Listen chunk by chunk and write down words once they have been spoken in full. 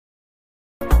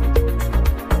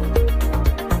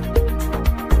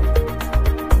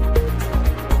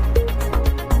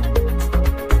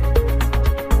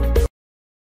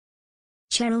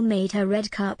Cheryl made her red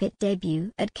carpet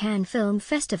debut at Cannes Film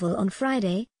Festival on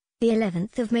Friday, the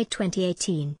 11th of May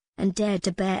 2018, and dared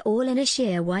to bear all in a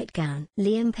sheer white gown.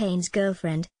 Liam Payne's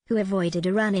girlfriend, who avoided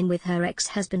a run-in with her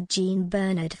ex-husband Jean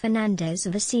Bernard Fernandez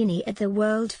Vicini at the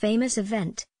world-famous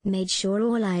event, made sure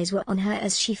all eyes were on her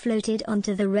as she floated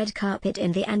onto the red carpet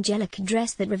in the angelic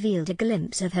dress that revealed a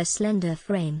glimpse of her slender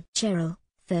frame. Cheryl,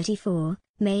 34,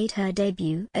 made her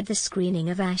debut at the screening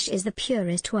of Ash is the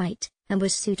Purest White, and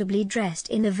was suitably dressed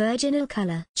in the virginal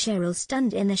color. Cheryl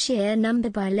stunned in the sheer number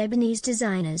by Lebanese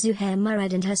designer Zuhair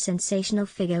Murad, and her sensational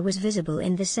figure was visible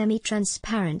in the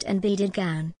semi-transparent and beaded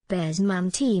gown. Bear's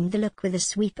mum teamed the look with a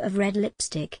sweep of red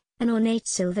lipstick, an ornate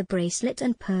silver bracelet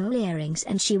and pearl earrings,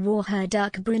 and she wore her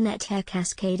dark brunette hair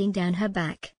cascading down her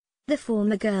back. The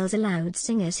former Girls Aloud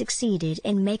singer succeeded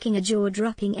in making a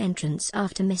jaw-dropping entrance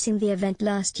after missing the event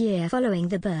last year following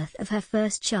the birth of her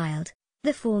first child.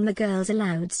 The former Girls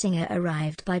Aloud singer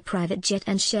arrived by private jet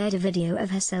and shared a video of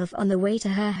herself on the way to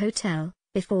her hotel,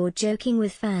 before joking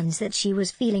with fans that she was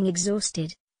feeling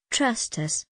exhausted. "Trust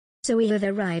us. So we have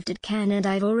arrived at Cannes and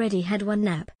I've already had one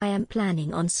nap. I am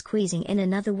planning on squeezing in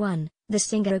another one," the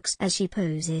singer jokes as she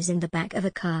poses in the back of a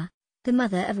car. The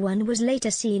mother of one was later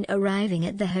seen arriving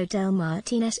at the Hotel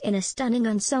Martinez in a stunning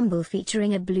ensemble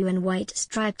featuring a blue and white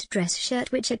striped dress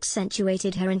shirt which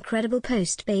accentuated her incredible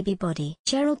post-baby body.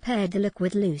 Cheryl paired the look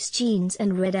with loose jeans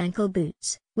and red ankle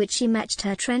boots, which she matched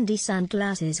her trendy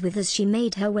sunglasses with as she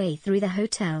made her way through the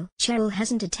hotel. Cheryl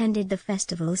hasn't attended the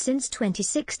festival since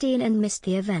 2016 and missed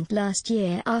the event last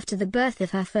year after the birth of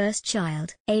her first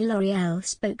child. A L'Oreal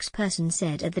spokesperson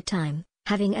said at the time,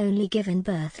 having only given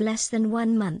birth less than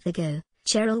 1 month ago,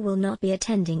 Cheryl will not be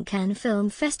attending Cannes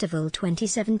Film Festival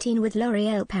 2017 with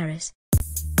L'Oréal Paris.